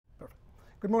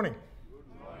Good morning.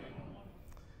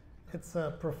 It's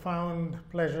a profound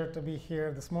pleasure to be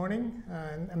here this morning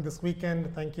and this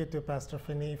weekend. Thank you to Pastor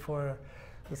Finney for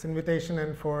this invitation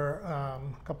and for a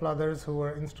couple others who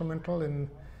were instrumental in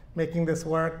making this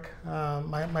work.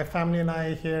 My family and I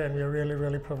are here, and we're really,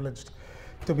 really privileged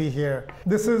to be here.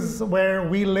 This is where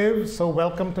we live, so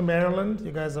welcome to Maryland.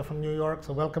 You guys are from New York,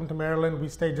 so welcome to Maryland. We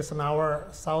stay just an hour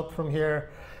south from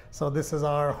here, so this is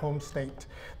our home state.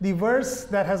 The verse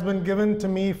that has been given to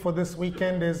me for this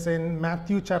weekend is in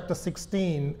Matthew chapter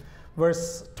 16,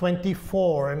 verse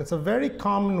 24, and it's a very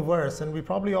common verse, and we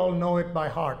probably all know it by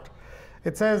heart.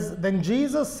 It says, "Then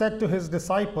Jesus said to his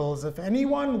disciples, 'If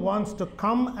anyone wants to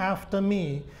come after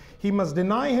me, he must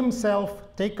deny himself,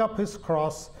 take up his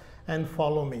cross, and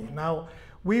follow me.'" Now,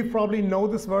 we probably know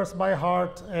this verse by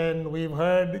heart, and we've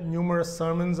heard numerous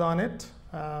sermons on it.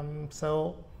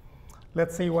 So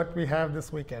let's see what we have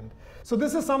this weekend. So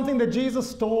this is something that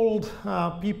Jesus told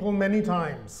people many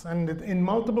times, and in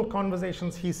multiple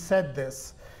conversations he said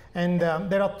this. And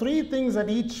there are three things that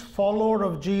each follower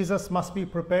of Jesus must be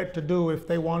prepared to do if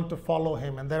they want to follow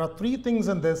him. And there are three things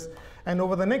in this, and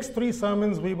over the next three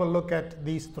sermons we will look at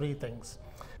these three things.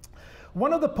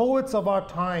 One of the poets of our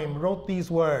time wrote these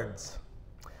words: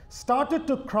 "Started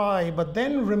to cry, but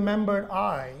then remembered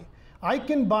I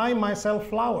can buy myself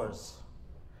flowers,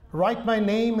 write my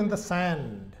name in the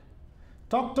sand,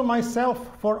 talk to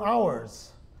myself for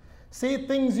hours, say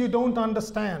things you don't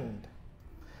understand.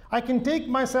 I can take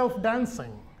myself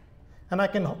dancing, and I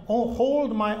can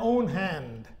hold my own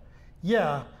hand.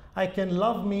 Yeah, I can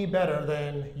love me better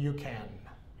than you can."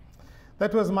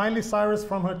 That was Miley Cyrus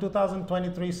from her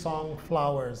 2023 song,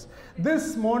 Flowers.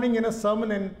 This morning in a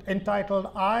sermon entitled,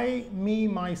 I, Me,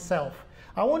 Myself,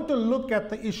 I want to look at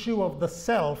the issue of the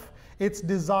self, its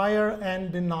desire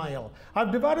and denial.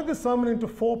 I've divided this sermon into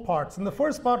four parts. In the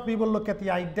first part, we will look at the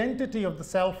identity of the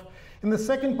self. In the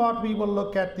second part, we will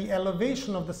look at the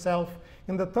elevation of the self.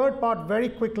 In the third part, very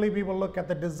quickly, we will look at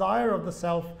the desire of the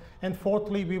self. And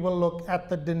fourthly, we will look at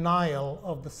the denial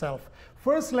of the self.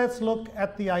 First, let's look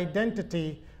at the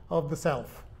identity of the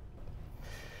self.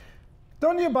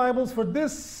 Turn your Bibles for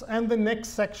this and the next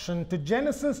section to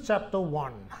Genesis chapter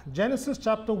 1. Genesis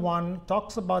chapter 1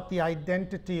 talks about the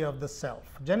identity of the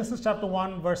self. Genesis chapter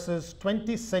 1, verses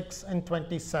 26 and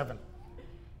 27.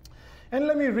 And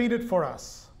let me read it for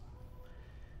us.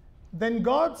 "Then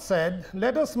God said,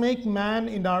 'Let us make man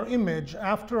in our image,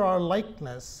 after our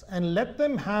likeness, and let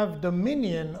them have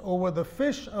dominion over the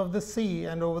fish of the sea,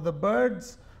 and over the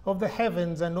birds of the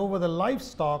heavens, and over the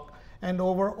livestock, and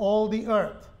over all the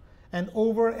earth, and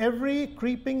over every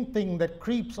creeping thing that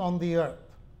creeps on the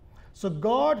earth.' So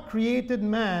God created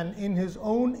man in his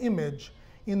own image.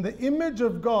 In the image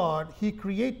of God he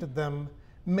created them.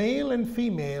 Male and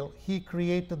female he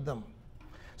created them."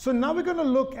 So now we're going to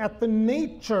look at the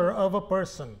nature of a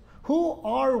person. Who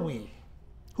are we?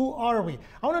 Who are we?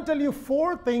 I want to tell you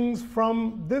four things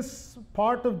from this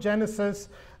part of Genesis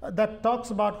that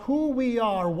talks about who we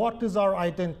are, what is our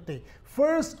identity.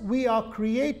 First, we are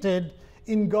created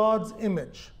in God's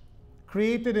image.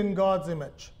 Created in God's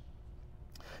image.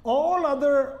 All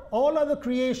other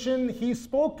creation he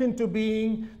spoke into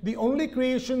being. The only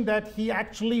creation that he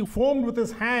actually formed with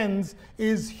his hands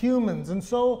is humans. And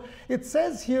so it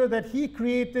says here that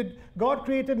God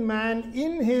created man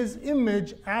in his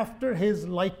image after his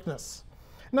likeness.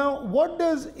 Now, what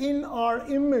does "in our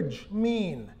image"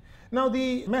 mean? Now,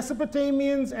 the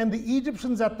Mesopotamians and the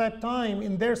Egyptians at that time,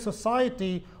 in their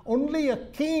society, only a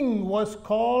king was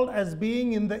called as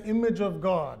being in the image of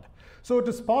God. So it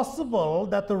is possible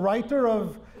that the writer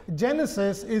of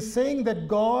Genesis is saying that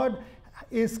God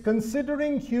is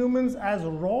considering humans as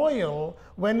royal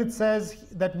when it says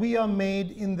that we are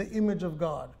made in the image of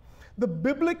God. The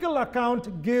biblical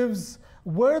account gives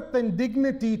worth and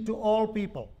dignity to all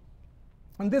people.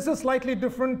 And this is slightly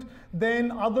different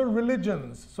than other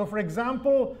religions. So for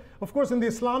example, of course, in the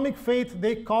Islamic faith,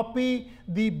 they copy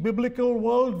the biblical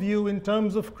worldview in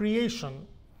terms of creation.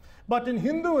 But in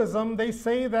Hinduism, they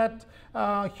say that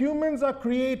humans are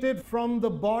created from the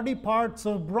body parts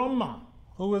of Brahma,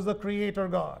 who is the creator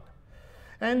God.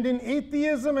 And in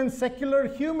atheism and secular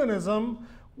humanism,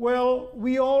 well,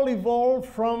 we all evolved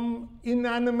from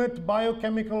inanimate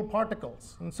biochemical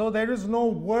particles. And so there is no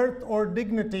worth or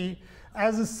dignity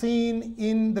as is seen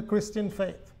in the Christian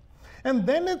faith. And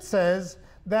then it says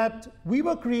that we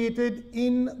were created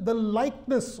in the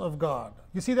likeness of God.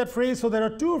 You see that phrase? So there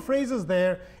are two phrases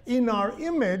there, in our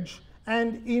image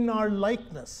and in our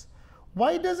likeness.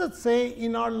 Why does it say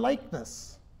in our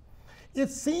likeness? It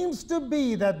seems to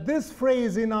be that this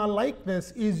phrase, in our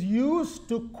likeness, is used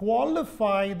to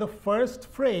qualify the first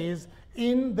phrase,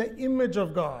 in the image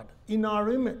of God, in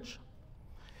our image.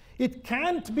 It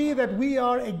can't be that we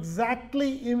are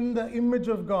exactly in the image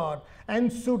of God.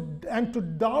 And to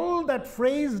dull that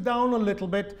phrase down a little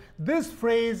bit, this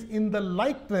phrase in the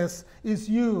likeness is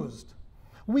used.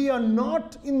 We are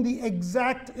not in the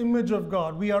exact image of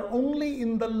God. We are only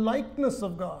in the likeness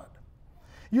of God.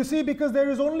 You see, because there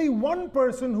is only one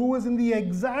person who is in the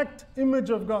exact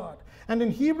image of God. And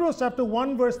in Hebrews chapter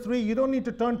 1 verse 3, you don't need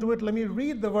to turn to it, let me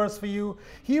read the verse for you.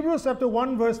 Hebrews chapter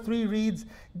 1 verse 3 reads,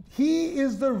 "He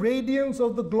is the radiance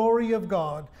of the glory of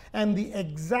God and the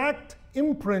exact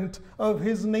imprint of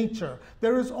his nature."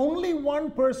 There is only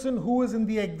one person who is in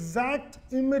the exact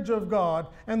image of God,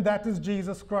 and that is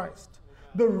Jesus Christ.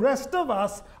 The rest of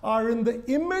us are in the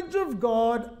image of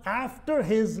God after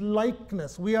his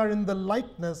likeness. We are in the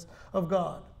likeness of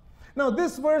God. Now,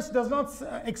 this verse does not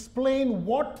explain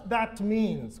what that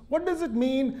means. What does it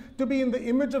mean to be in the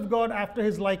image of God after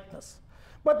his likeness?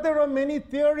 But there are many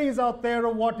theories out there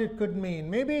of what it could mean.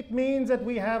 Maybe it means that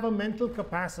we have a mental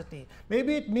capacity.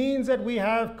 Maybe it means that we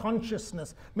have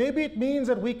consciousness. Maybe it means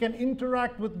that we can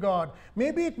interact with God.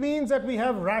 Maybe it means that we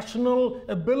have rational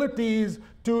abilities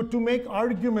to make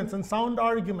arguments and sound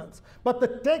arguments. But the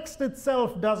text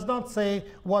itself does not say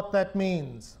what that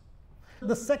means.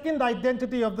 The second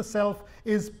identity of the self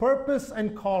is purpose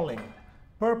and calling.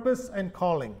 Purpose and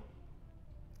calling.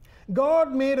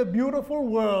 God made a beautiful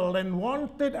world and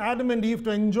wanted Adam and Eve to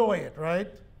enjoy it,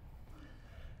 right?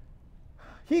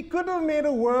 He could have made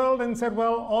a world and said,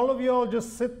 well, all of you all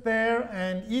just sit there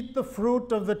and eat the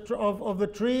fruit of the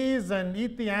trees and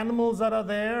eat the animals that are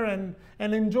there and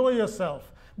enjoy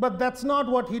yourself. But that's not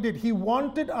what he did. He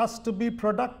wanted us to be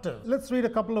productive. Let's read a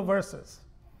couple of verses.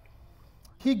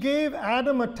 He gave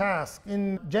Adam a task.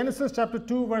 In Genesis chapter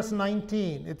 2, verse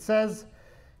 19, it says,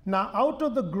 "Now out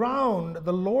of the ground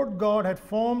the Lord God had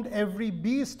formed every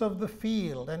beast of the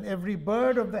field and every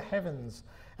bird of the heavens,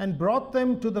 and brought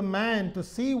them to the man to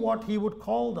see what he would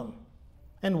call them.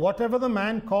 And whatever the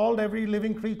man called every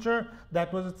living creature,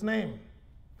 that was its name."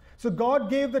 So God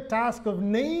gave the task of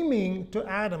naming to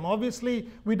Adam. Obviously,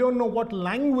 we don't know what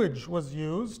language was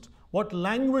used, what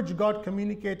language God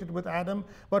communicated with Adam,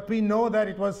 but we know that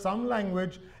it was some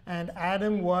language, and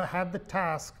Adam had the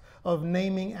task of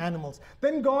naming animals.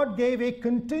 Then God gave a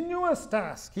continuous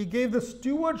task. He gave the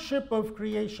stewardship of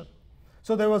creation.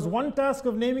 So there was one task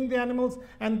of naming the animals,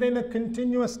 and then a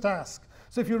continuous task.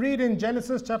 So if you read in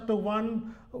Genesis chapter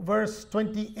 1, verse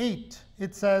 28,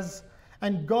 it says,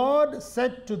 "And God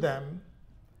said to them,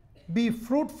 Be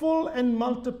fruitful and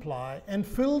multiply, and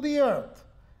fill the earth,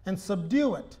 and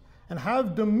subdue it, and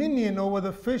have dominion over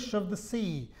the fish of the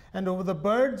sea, and over the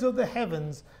birds of the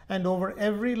heavens, and over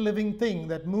every living thing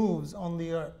that moves on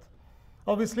the earth."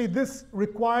 Obviously, this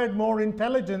required more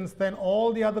intelligence than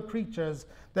all the other creatures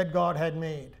that God had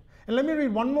made. And let me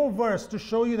read one more verse to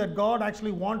show you that God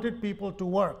actually wanted people to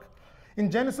work. In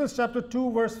Genesis chapter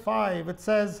 2, verse 5, it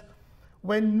says,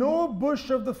 "When no bush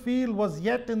of the field was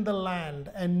yet in the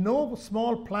land, and no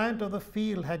small plant of the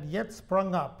field had yet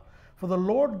sprung up, for the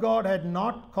Lord God had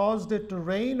not caused it to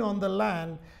rain on the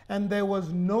land, and there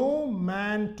was no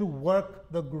man to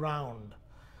work the ground."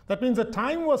 That means a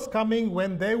time was coming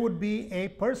when there would be a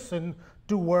person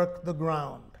to work the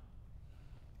ground.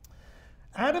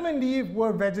 Adam and Eve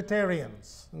were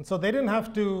vegetarians, and so they didn't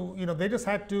have to, they just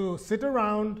had to sit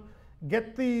around,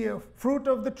 get the fruit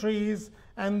of the trees,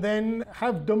 and then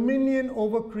have dominion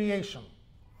over creation.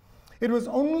 It was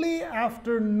only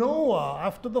after Noah,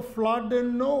 after the flood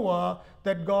in Noah,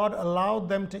 that God allowed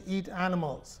them to eat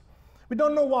animals. We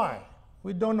don't know why.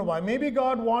 We don't know why. Maybe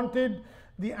God wanted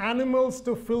the animals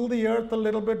to fill the earth a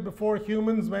little bit before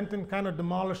humans went and kind of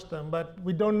demolished them, but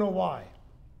we don't know why.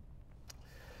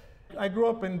 I grew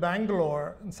up in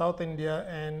Bangalore in South India,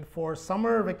 and for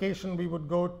summer vacation we would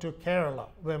go to Kerala,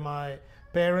 where my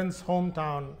parents'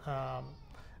 hometown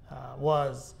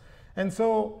was. And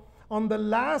so on the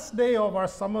last day of our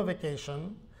summer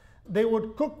vacation, they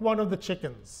would cook one of the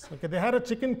chickens. Okay, they had a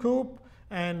chicken coop,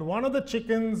 and one of the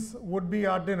chickens would be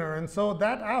our dinner. And so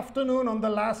that afternoon on the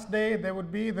last day, there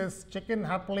would be this chicken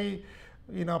happily,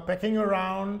 pecking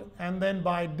around, and then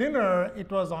by dinner, it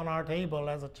was on our table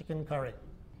as a chicken curry.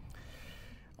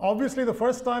 Obviously, the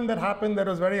first time that happened, that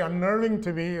was very unnerving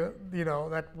to me,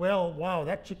 wow,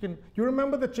 that chicken, you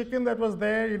remember the chicken that was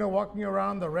there, walking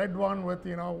around, the red one with,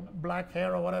 black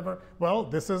hair or whatever? Well,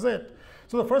 this is it.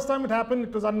 So the first time it happened,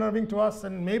 it was unnerving to us,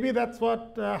 and maybe that's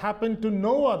what happened to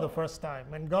Noah the first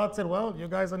time. And God said, well, you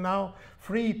guys are now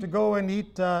free to go and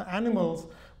eat animals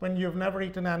when you've never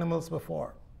eaten animals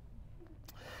before.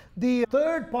 The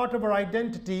third part of our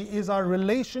identity is our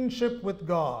relationship with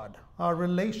God. Our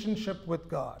relationship with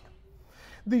God.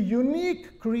 The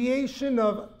unique creation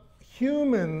of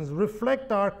humans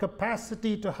reflect our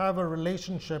capacity to have a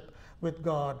relationship with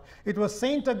God. It was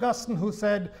Saint Augustine who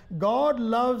said, God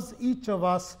loves each of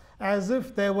us as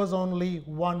if there was only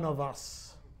one of us.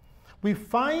 We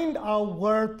find our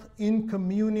worth in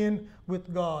communion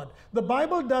with God. The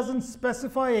Bible doesn't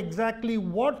specify exactly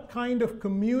what kind of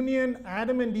communion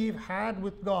Adam and Eve had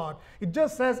with God. It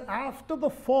just says after the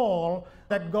fall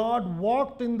that God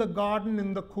walked in the garden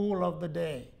in the cool of the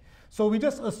day. So we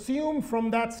just assume from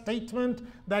that statement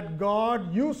that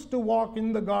God used to walk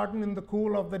in the garden in the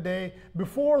cool of the day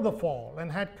before the fall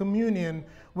and had communion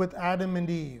with Adam and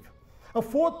Eve. A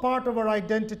fourth part of our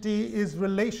identity is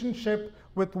relationship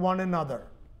with one another.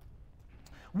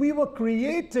 We were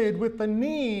created with the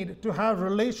need to have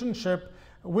relationship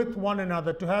with one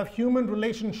another, to have human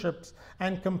relationships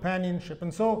and companionship.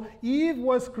 And so Eve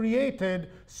was created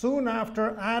soon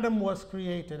after Adam was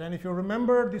created. And if you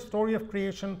remember the story of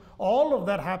creation, all of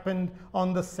that happened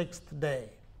on the sixth day.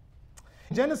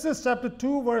 Genesis chapter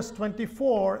 2 verse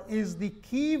 24 is the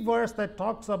key verse that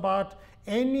talks about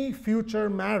any future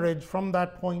marriage from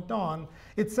that point on.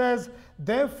 It says,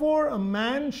 therefore a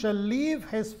man shall leave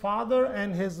his father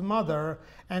and his mother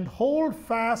and hold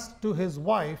fast to his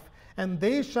wife, and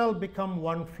they shall become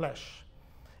one flesh.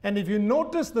 And if you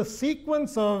notice the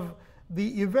sequence of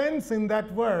the events in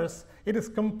that verse, it is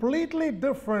completely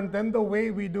different than the way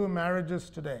we do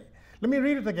marriages today. Let me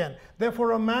read it again.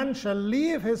 Therefore a man shall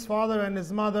leave his father and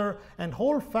his mother and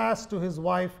hold fast to his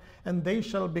wife, and they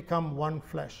shall become one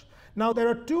flesh. Now there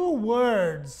are two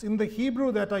words in the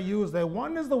Hebrew that are used there.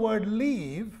 One is the word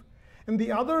leave, and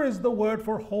the other is the word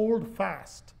for hold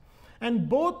fast. And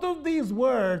both of these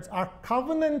words are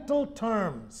covenantal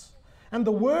terms. And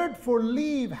the word for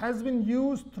leave has been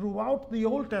used throughout the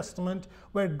Old Testament,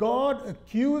 where God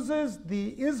accuses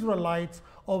the Israelites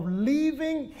of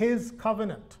leaving his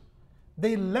covenant.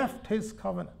 They left his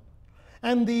covenant.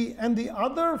 And the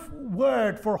other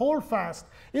word for hold fast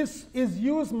is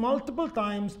used multiple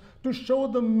times to show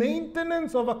the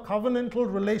maintenance of a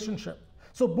covenantal relationship.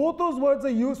 So both those words are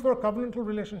used for a covenantal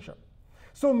relationship.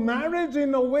 So marriage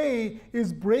in a way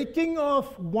is breaking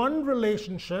off one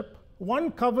relationship,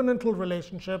 one covenantal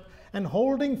relationship, and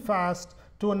holding fast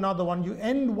to another one. You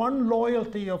end one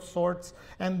loyalty of sorts,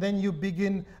 and then you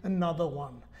begin another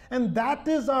one. And that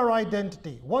is our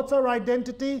identity. What's our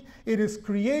identity? It is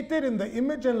created in the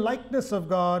image and likeness of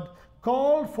God,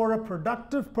 called for a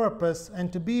productive purpose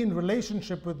and to be in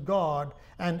relationship with God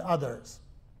and others.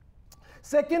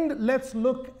 Second, let's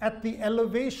look at the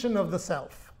elevation of the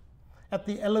self. At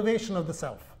the elevation of the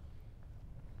self.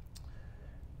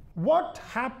 What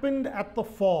happened at the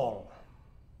fall?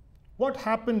 What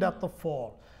happened at the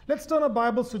fall? Let's turn our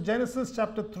Bibles to Genesis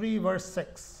chapter 3, verse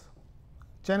 6.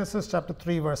 Genesis chapter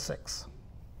 3, verse 6.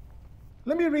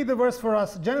 Let me read the verse for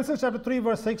us. Genesis chapter 3,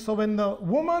 verse 6. So when the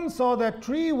woman saw that the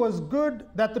tree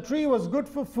was good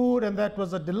for food, and that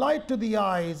was a delight to the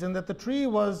eyes, and that the tree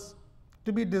was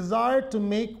to be desired to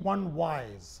make one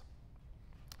wise,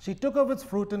 she took of its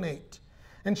fruit and ate.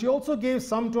 And she also gave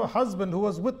some to her husband who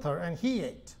was with her, and he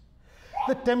ate.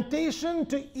 The temptation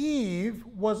to Eve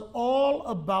was all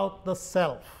about the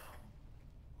self.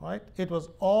 Right? It was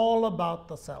all about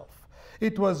the self.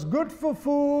 It was good for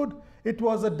food. It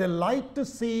was a delight to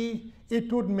see.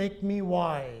 It would make me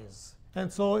wise.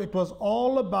 And so it was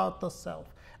all about the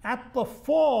self. At the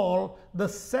fall, the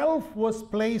self was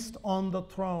placed on the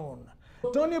throne.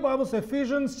 Turn your Bibles to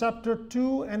Ephesians chapter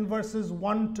 2 and verses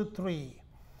 1 to 3.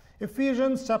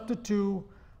 Ephesians chapter 2,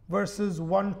 verses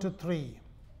 1 to 3.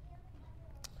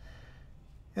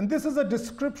 And this is a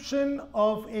description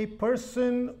of a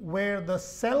person where the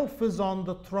self is on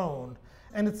the throne.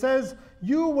 And it says,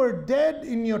 you were dead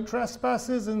in your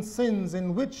trespasses and sins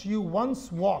in which you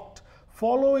once walked,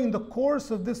 following the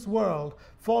course of this world,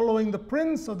 following the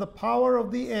prince of the power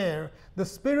of the air, the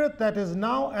spirit that is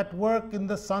now at work in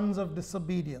the sons of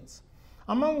disobedience,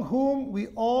 among whom we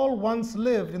all once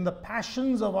lived in the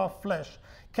passions of our flesh,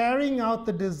 carrying out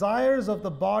the desires of the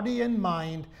body and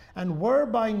mind, and were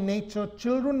by nature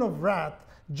children of wrath,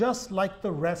 just like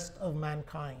the rest of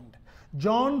mankind.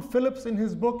 John Phillips, in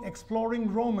his book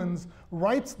Exploring Romans,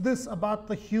 writes this about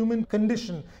the human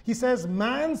condition. He says,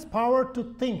 man's power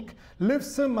to think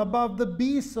lifts him above the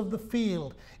beasts of the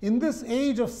field. In this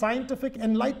age of scientific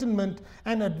enlightenment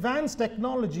and advanced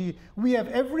technology, we have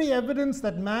every evidence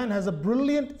that man has a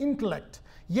brilliant intellect.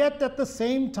 Yet at the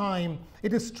same time,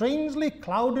 it is strangely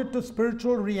clouded to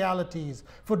spiritual realities.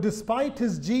 For despite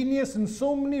his genius in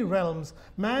so many realms,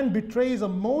 man betrays a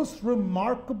most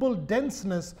remarkable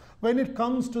denseness when it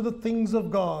comes to the things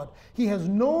of God. He has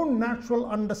no natural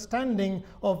understanding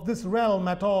of this realm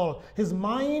at all. His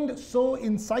mind, so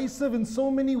incisive in so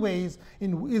many ways,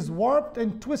 is warped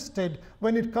and twisted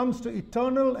when it comes to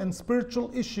eternal and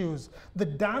spiritual issues. The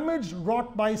damage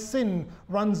wrought by sin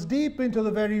runs deep into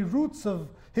the very roots of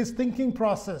his thinking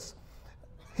process.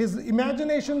 His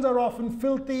imaginations are often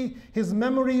filthy, his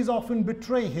memories often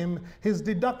betray him, his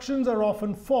deductions are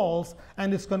often false,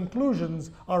 and his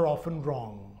conclusions are often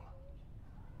wrong.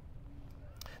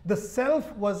 The self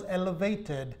was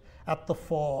elevated at the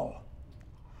fall.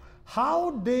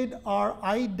 How did our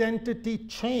identity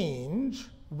change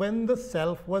when the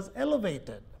self was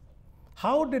elevated?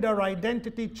 How did our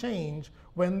identity change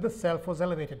when the self was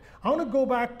elevated? I want to go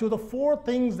back to the 4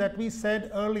 things that we said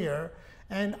earlier,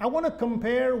 and I want to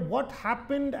compare what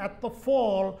happened at the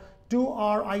fall to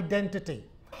our identity.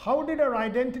 How did our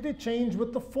identity change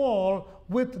with the fall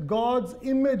with God's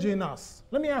image in us?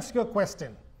 Let me ask you a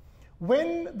question.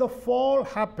 When the fall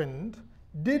happened,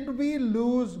 did we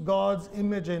lose God's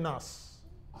image in us?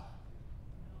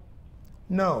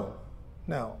 No.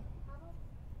 No.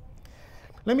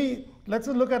 Let's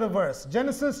look at a verse.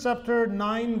 Genesis chapter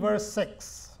 9, verse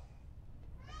 6.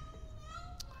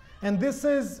 And this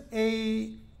is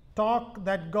a talk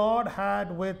that God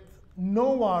had with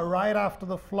Noah right after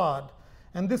the flood.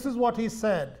 And this is what he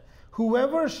said.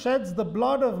 Whoever sheds the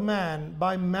blood of man,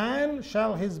 by man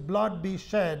shall his blood be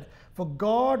shed, for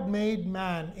God made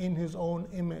man in his own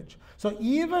image. So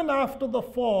even after the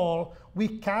fall, we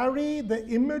carry the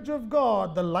image of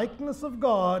God, the likeness of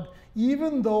God,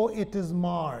 even though it is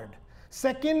marred.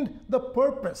 Second, the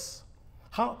purpose.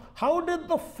 How did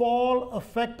the fall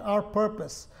affect our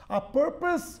purpose? Our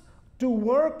purpose to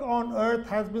work on earth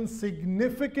has been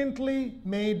significantly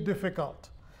made difficult.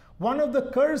 One of the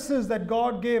curses that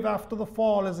God gave after the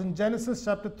fall is in Genesis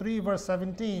chapter 3, verse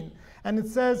 17. And it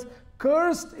says,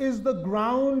 "Cursed is the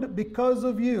ground because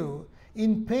of you.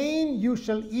 In pain you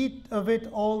shall eat of it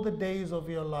all the days of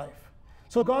your life."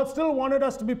 So God still wanted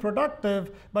us to be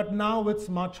productive, but now it's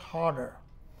much harder.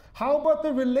 How about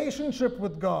the relationship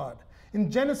with God? In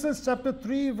Genesis chapter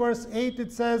 3, verse 8,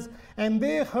 it says, "And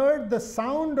they heard the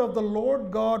sound of the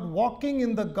Lord God walking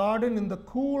in the garden in the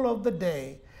cool of the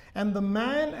day. And the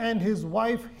man and his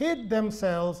wife hid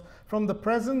themselves from the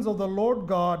presence of the Lord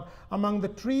God among the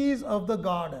trees of the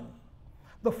garden."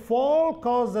 The fall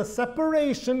caused a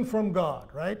separation from God,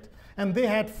 right? And they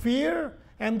had fear,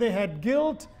 and they had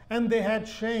guilt, and they had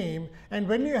shame. And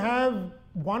when you have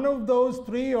one of those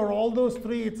 3 or all those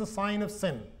 3, it's a sign of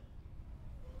sin.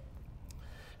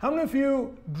 How many of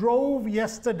you drove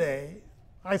yesterday?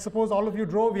 I suppose all of you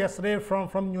drove yesterday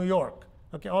from New York.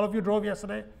 Okay, all of you drove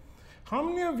yesterday. How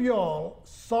many of y'all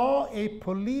saw a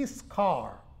police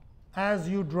car as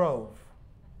you drove?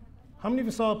 How many of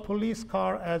you saw a police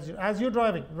car as you're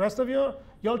driving? The rest of you,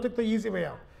 y'all took the easy way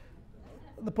out.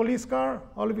 The police car,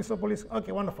 all of you saw police.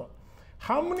 Okay, wonderful.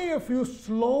 How many of you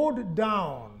slowed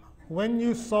down when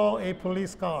you saw a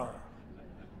police car?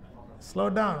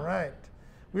 Slowed down, right?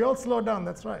 We all slowed down,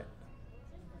 that's right.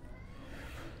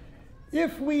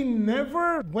 If we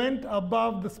never went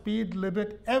above the speed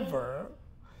limit ever,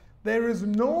 there is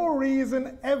no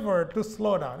reason ever to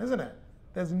slow down, isn't it?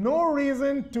 There's no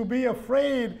reason to be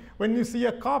afraid when you see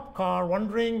a cop car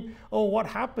wondering, oh, what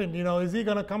happened? You know, is he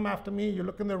going to come after me? You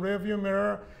look in the rearview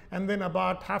mirror, and then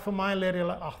about half a mile later, you're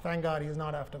like, oh, thank God he's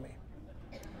not after me.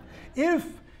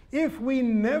 If we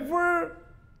never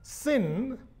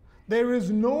sin, there is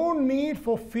no need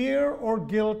for fear or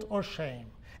guilt or shame.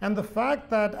 And the fact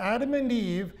that Adam and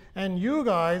Eve and you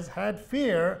guys had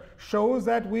fear shows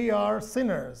that we are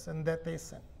sinners and that they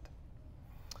sinned.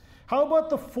 How about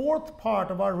the 4th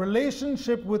part of our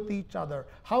relationship with each other?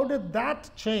 How did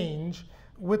that change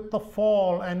with the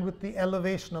fall and with the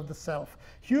elevation of the self?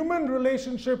 Human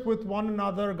relationship with one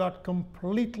another got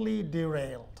completely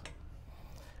derailed.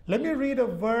 Let me read a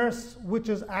verse which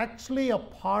is actually a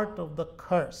part of the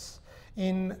curse.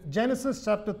 In Genesis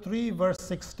chapter 3, verse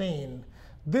 16,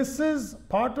 this is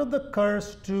part of the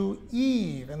curse to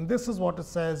Eve, and this is what it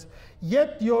says,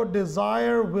 "Yet your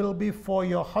desire will be for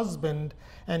your husband,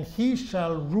 and he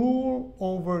shall rule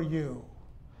over you."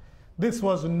 This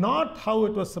was not how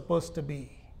it was supposed to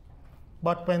be.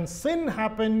 But when sin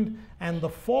happened and the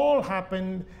fall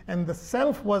happened and the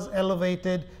self was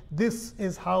elevated, this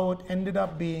is how it ended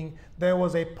up being. There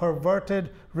was a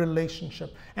perverted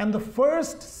relationship. And the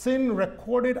first sin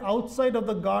recorded outside of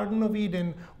the Garden of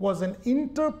Eden was an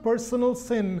interpersonal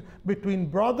sin between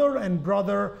brother and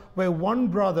brother, where one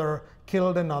brother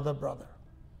killed another brother.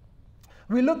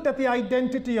 We looked at the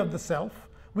identity of the self.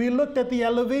 We looked at the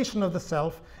elevation of the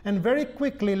self. And very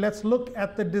quickly, let's look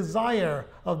at the desire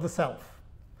of the self.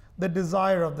 The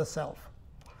desire of the self.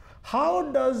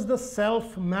 How does the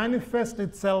self manifest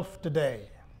itself today?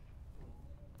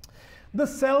 The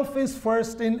self is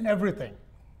first in everything,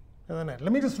 isn't it?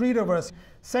 Let me just read a verse.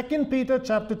 2 Peter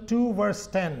chapter 2, verse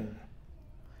 10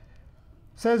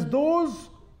 says, "Those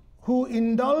who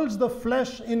indulge the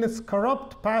flesh in its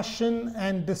corrupt passion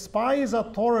and despise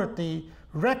authority,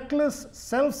 reckless,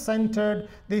 self-centered,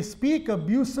 they speak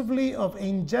abusively of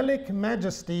angelic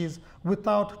majesties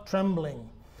without trembling."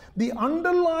 The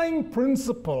underlying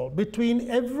principle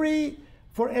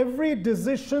for every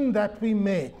decision that we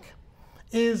make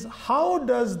is, how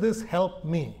does this help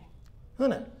me?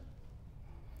 Isn't it?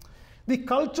 The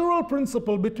cultural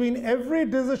principle between every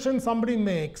decision somebody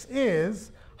makes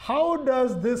is, how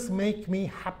does this make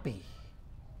me happy?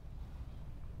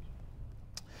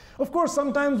 Of course,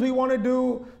 sometimes we want to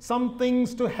do some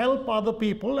things to help other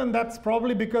people, and that's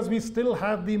probably because we still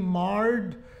have the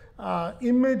marred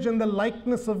image and the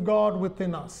likeness of God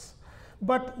within us.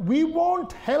 But we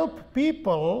won't help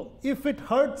people if it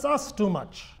hurts us too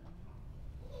much.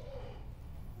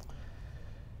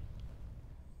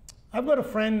 I've got a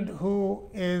friend who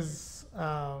is,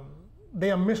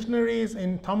 they are missionaries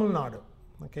in Tamil Nadu.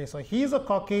 Okay, so he's a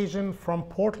Caucasian from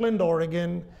Portland,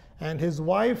 Oregon, and his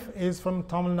wife is from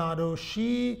Tamil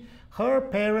Nadu. Her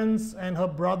parents and her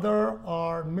brother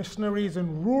are missionaries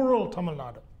in rural Tamil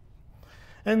Nadu.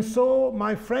 And so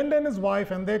my friend and his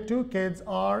wife and their 2 kids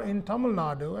are in Tamil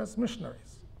Nadu as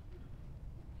missionaries.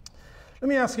 Let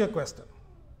me ask you a question.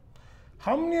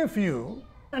 How many of you,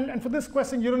 and for this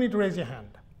question you don't need to raise your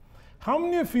hand, how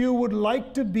many of you would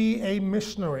like to be a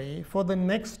missionary for the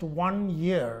next 1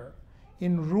 year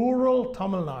in rural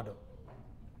Tamil Nadu?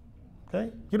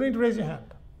 Okay? You don't need to raise your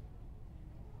hand.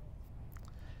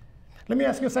 Let me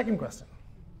ask you a second question.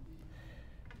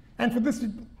 And for this,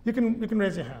 you can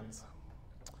raise your hands.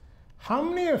 How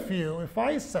many of you, if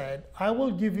I said, I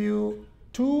will give you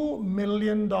 $2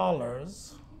 million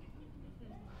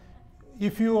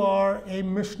if you are a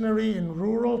missionary in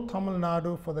rural Tamil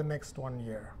Nadu for the next 1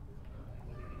 year?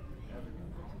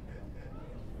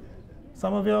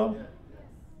 Some of you?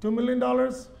 $2 million?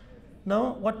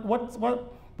 No?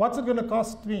 What's it going to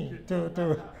cost me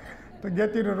to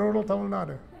get you to rural Tamil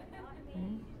Nadu?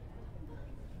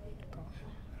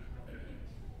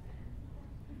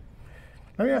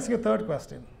 Let me ask you a third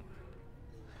question.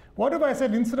 What if I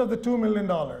said, instead of the $2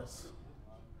 million,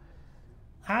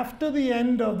 after the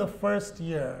end of the first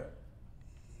year,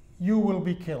 you will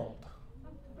be killed?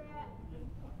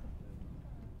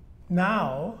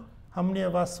 Now, how many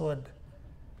of us would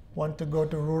want to go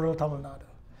to rural Tamil Nadu?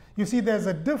 You see, there's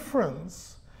a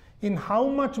difference in how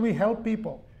much we help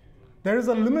people. There is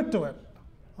a limit to it,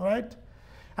 all right?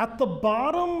 At the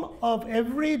bottom of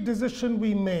every decision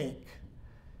we make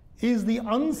is the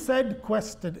unsaid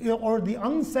question, or the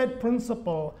unsaid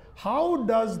principle, how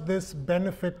does this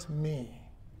benefit me?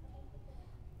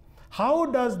 How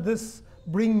does this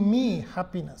bring me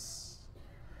happiness?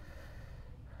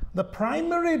 The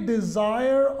primary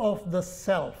desire of the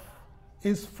self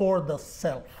is for the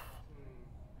self.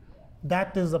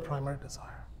 That is the primary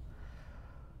desire.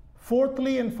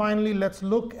 Fourthly and finally, let's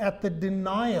look at the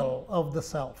denial of the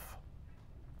self.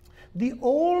 The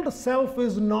old self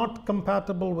is not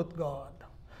compatible with God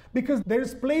because there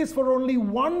is place for only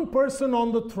one person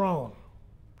on the throne,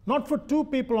 not for 2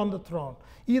 people on the throne.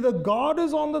 Either God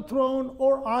is on the throne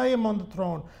or I am on the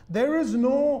throne. There is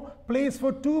no place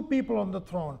for 2 people on the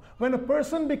throne. When a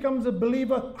person becomes a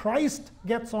believer, Christ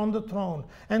gets on the throne.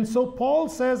 And so Paul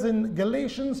says in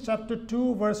Galatians chapter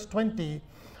 2, verse 20,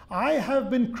 I have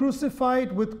been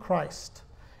crucified with Christ.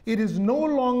 It is no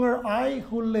longer I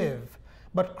who live,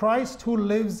 but Christ who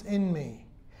lives in me.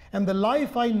 And the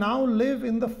life I now live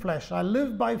in the flesh, I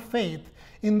live by faith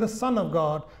in the Son of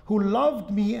God, who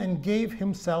loved me and gave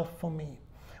himself for me.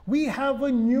 We have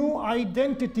a new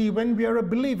identity when we are a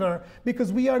believer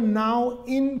because we are now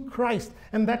in Christ.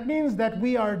 And that means that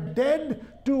we are dead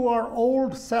to our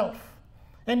old self.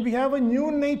 And we have a new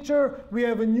nature, we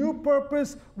have a new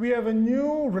purpose, we have a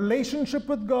new relationship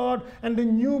with God, and a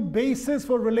new basis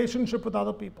for relationship with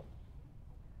other people.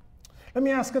 Let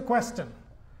me ask a question.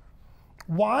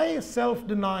 Why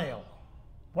self-denial?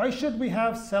 Why should we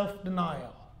have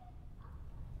self-denial?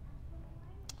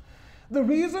 The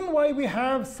reason why we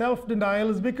have self-denial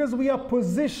is because we are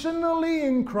positionally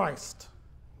in Christ,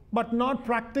 but not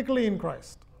practically in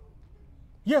Christ.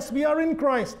 Yes, we are in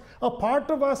Christ. A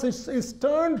part of us is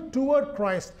turned toward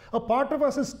Christ. A part of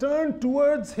us is turned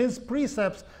towards His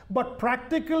precepts, but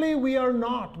practically we are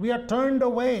not. We are turned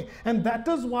away, and that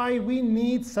is why we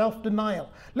need self-denial.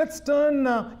 Let's turn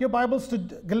your Bibles to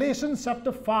Galatians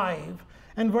chapter 5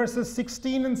 and verses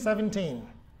 16 and 17.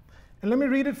 And let me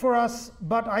read it for us.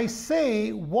 But I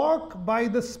say, walk by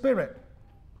the Spirit,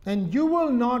 and you will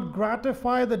not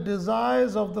gratify the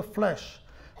desires of the flesh.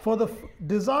 For the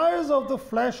desires of the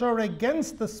flesh are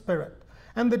against the Spirit,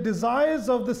 and the desires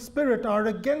of the Spirit are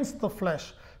against the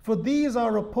flesh. For these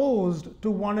are opposed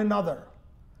to one another,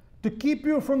 to keep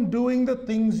you from doing the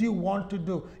things you want to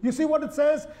do. You see what it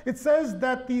says? It says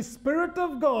that the Spirit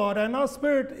of God and our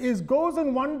spirit goes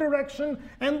in one direction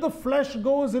and the flesh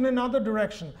goes in another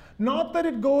direction. Not that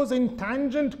it goes in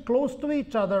tangent close to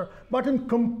each other, but in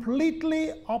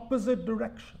completely opposite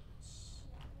directions.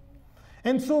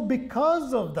 And so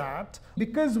because of that,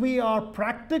 because we are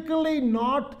practically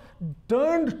not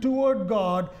turned toward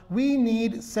God, we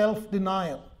need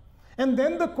self-denial. And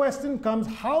then the question comes,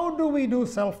 how do we do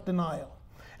self-denial?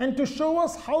 And to show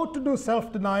us how to do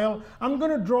self-denial, I'm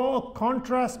going to draw a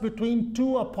contrast between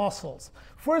two apostles.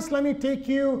 First, let me take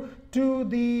you to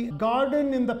the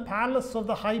garden in the palace of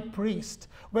the high priest,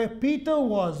 where Peter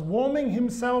was warming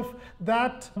himself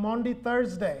that Maundy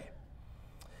Thursday.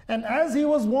 And as he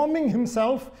was warming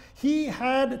himself, he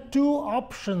had two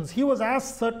options. He was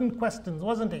asked certain questions,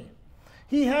 wasn't he?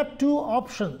 He had two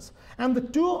options. And the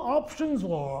two options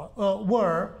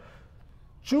were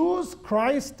choose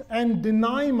Christ and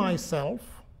deny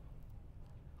myself,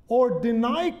 or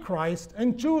deny Christ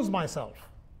and choose myself.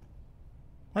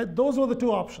 Right? Those were the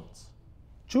two options.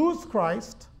 Choose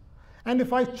Christ, and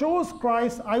if I chose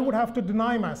Christ, I would have to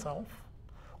deny myself.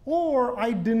 Or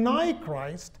I deny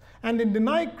Christ, and in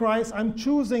deny Christ, I'm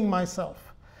choosing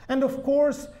myself. And of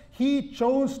course, he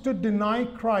chose to deny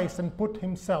Christ and put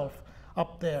himself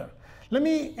up there. Let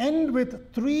me end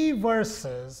with 3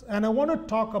 verses, and I want to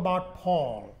talk about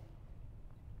Paul.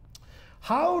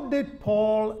 How did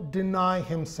Paul deny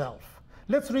himself?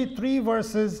 Let's read 3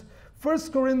 verses.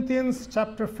 1 Corinthians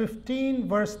chapter 15,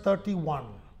 verse 31.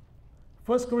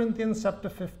 1 Corinthians chapter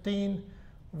 15,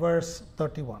 verse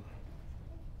 31.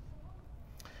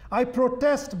 I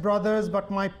protest, brothers,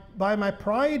 by my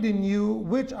pride in you,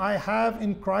 which I have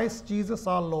in Christ Jesus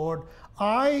our Lord,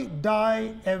 I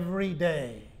die every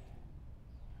day.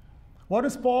 What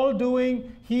is Paul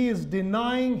doing? He is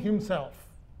denying himself.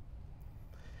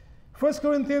 1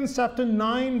 Corinthians chapter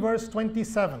 9, verse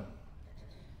 27.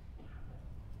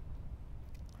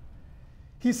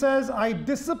 He says, I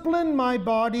discipline my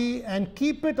body and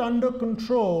keep it under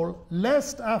control,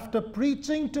 lest after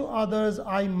preaching to others,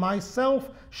 I myself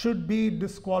should be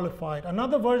disqualified.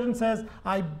 Another version says,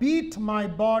 I beat my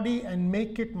body and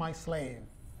make it my slave.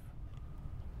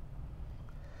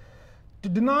 To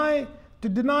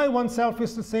deny oneself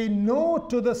is to say no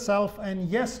to the self and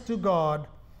yes to God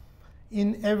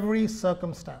in every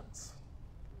circumstance.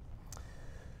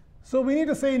 So we need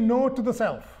to say no to the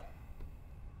self,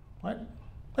 right?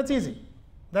 That's easy.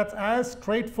 That's as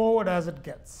straightforward as it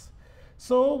gets.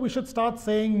 So we should start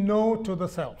saying no to the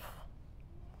self.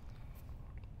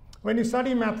 When you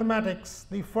study mathematics,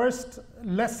 the first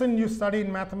lesson you study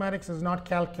in mathematics is not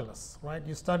calculus, right?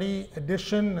 You study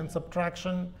addition and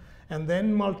subtraction, and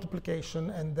then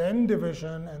multiplication, and then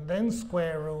division, and then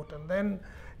square root, and then,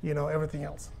 everything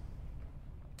else.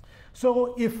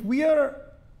 So if we are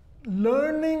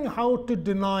learning how to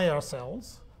deny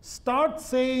ourselves, start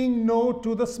saying no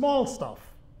to the small stuff.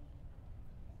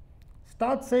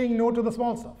 Start saying no to the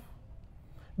small stuff.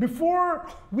 Before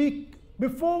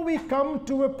we come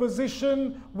to a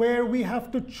position where we have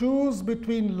to choose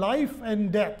between life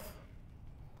and death,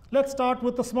 let's start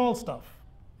with the small stuff.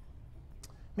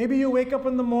 Maybe you wake up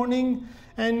in the morning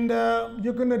and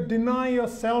you're going to deny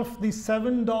yourself the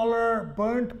 $7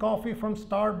 burnt coffee from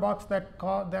Starbucks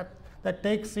that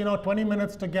takes 20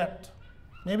 minutes to get.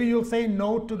 Maybe you'll say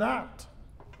no to that.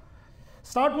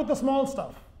 Start with the small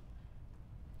stuff.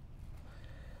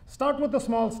 Start with the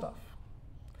small stuff.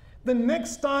 The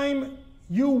next time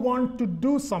you want to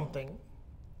do something,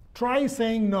 try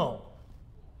saying no.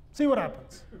 See what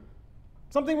happens.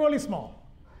 Something really small.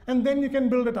 And then you can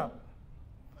build it up.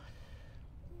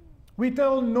 We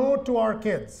tell no to our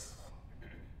kids.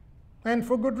 And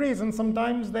for good reason.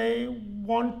 Sometimes they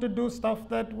want to do stuff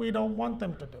that we don't want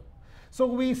them to do. So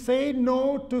we say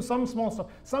no to some small stuff.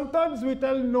 Sometimes we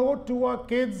tell no to our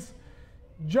kids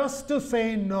just to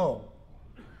say no.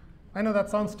 I know that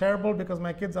sounds terrible because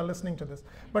my kids are listening to this,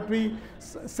 but we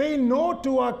say no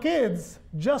to our kids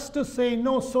just to say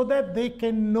no so that they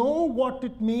can know what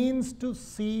it means to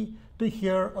see, to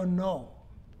hear a no.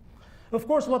 Of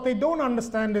course, what they don't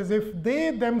understand is if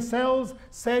they themselves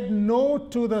said no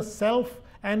to the self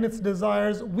and its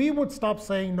desires, we would stop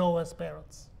saying no as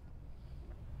parents.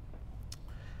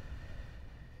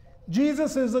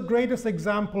 Jesus is the greatest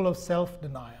example of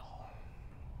self-denial,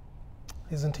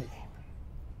 isn't he?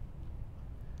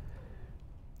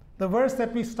 The verse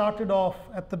that we started off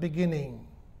at the beginning,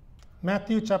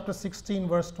 Matthew chapter 16,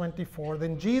 verse 24,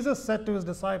 then Jesus said to his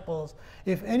disciples,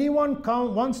 if anyone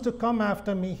wants to come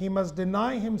after me, he must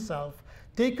deny himself,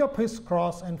 take up his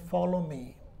cross, and follow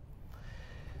me.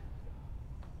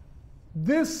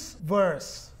 This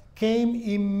verse came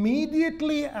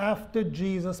immediately after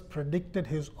Jesus predicted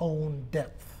his own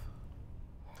death.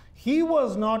 He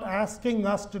was not asking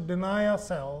us to deny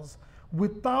ourselves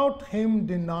without him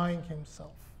denying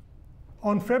himself.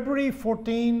 On February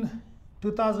 14,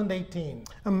 2018,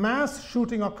 a mass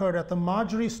shooting occurred at the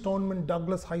Marjorie Stoneman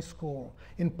Douglas High School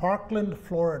in Parkland,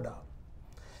 Florida.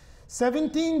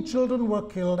 17 children were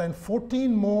killed and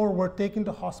 14 more were taken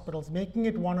to hospitals, making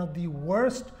it one of the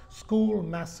worst school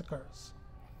massacres.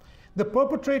 The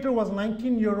perpetrator was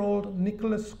 19-year-old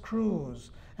Nicholas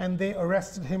Cruz, and they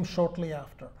arrested him shortly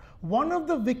after. One of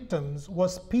the victims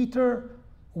was Peter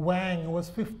Wang, who was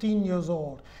 15 years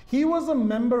old. He was a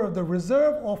member of the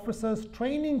Reserve Officers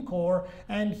Training Corps,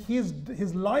 and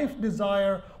his life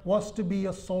desire was to be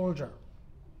a soldier.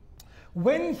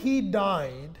 When he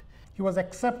died, he was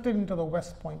accepted into the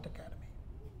West Point Academy.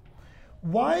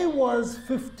 Why was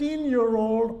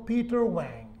 15-year-old Peter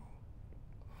Wang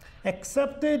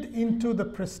accepted into the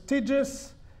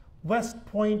prestigious West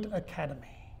Point Academy?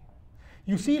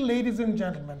 You see, ladies and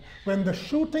gentlemen, when the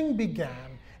shooting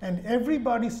began and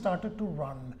everybody started to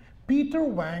run, Peter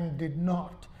Wang did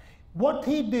not. What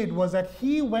he did was that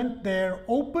he went there,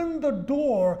 opened the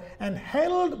door, and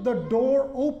held the door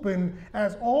open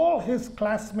as all his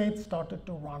classmates started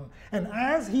to run. And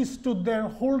as he stood there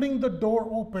holding the door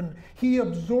open, he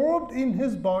absorbed in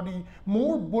his body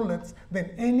more bullets than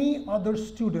any other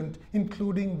student,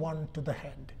 including one to the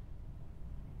head.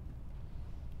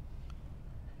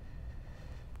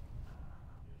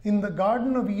 In the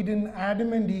Garden of Eden,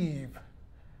 Adam and Eve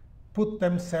put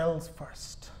themselves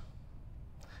first.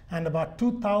 And about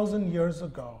 2,000 years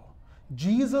ago,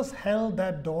 Jesus held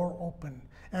that door open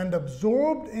and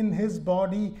absorbed in his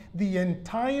body the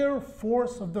entire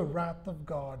force of the wrath of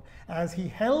God. As he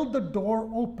held the door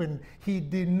open, he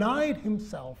denied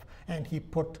himself and he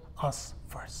put us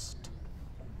first.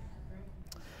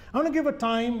 I want to give a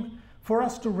time for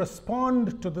us to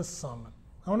respond to this sermon.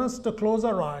 I want us to close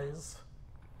our eyes.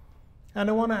 And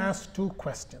I want to ask two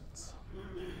questions.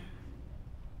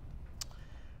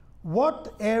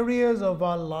 What areas of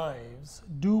our lives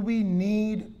do we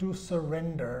need to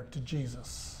surrender to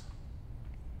Jesus?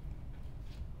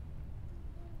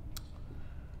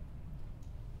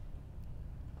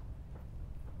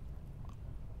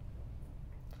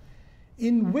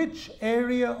 In which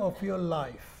area of your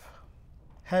life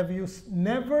have you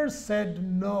never said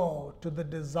no to the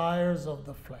desires of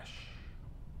the flesh?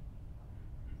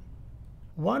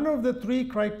 One of the three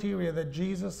criteria that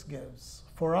Jesus gives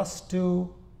for us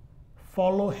to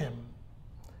follow him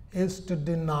is to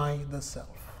deny the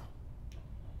self.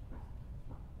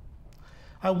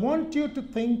 I want you to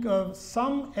think of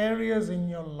some areas in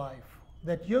your life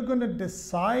that you're going to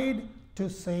decide to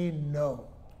say no.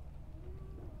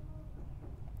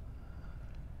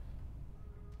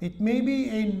 It may be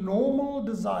a normal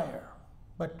desire,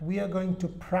 but we are going to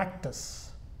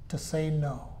practice to say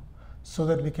no, so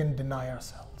that we can deny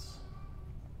ourselves.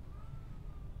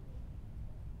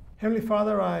 Heavenly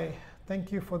Father, I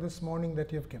thank you for this morning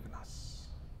that you've given us.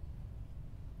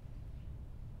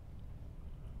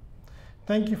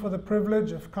 Thank you for the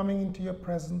privilege of coming into your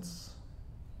presence.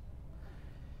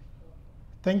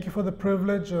 Thank you for the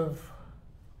privilege of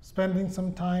spending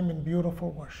some time in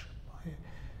beautiful worship.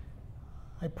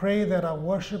 I pray that our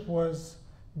worship was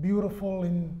beautiful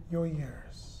in your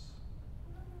ears.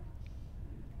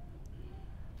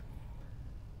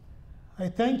 I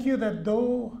thank you that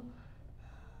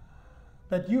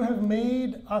that you have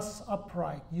made us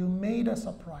upright. You made us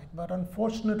upright, but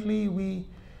unfortunately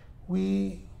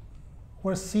we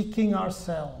were seeking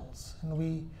ourselves and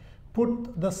we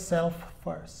put the self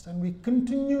first. And we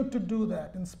continue to do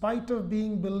that in spite of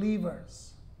being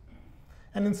believers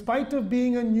and in spite of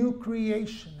being a new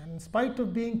creation and in spite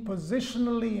of being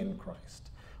positionally in Christ.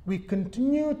 We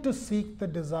continue to seek the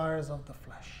desires of the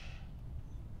flesh.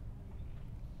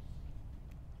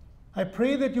 I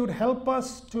pray that you'd help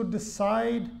us to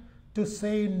decide to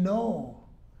say no.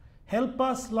 Help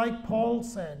us, like Paul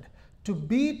said, to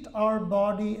beat our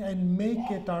body and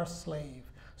make it our slave,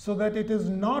 so that it is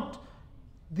not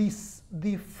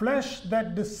the flesh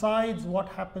that decides what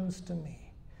happens to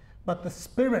me, but the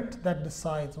Spirit that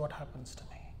decides what happens to me.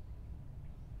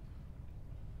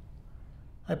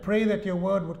 I pray that your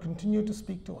word would continue to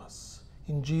speak to us.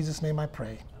 In Jesus' name I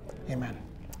pray. Amen.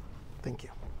 Thank you.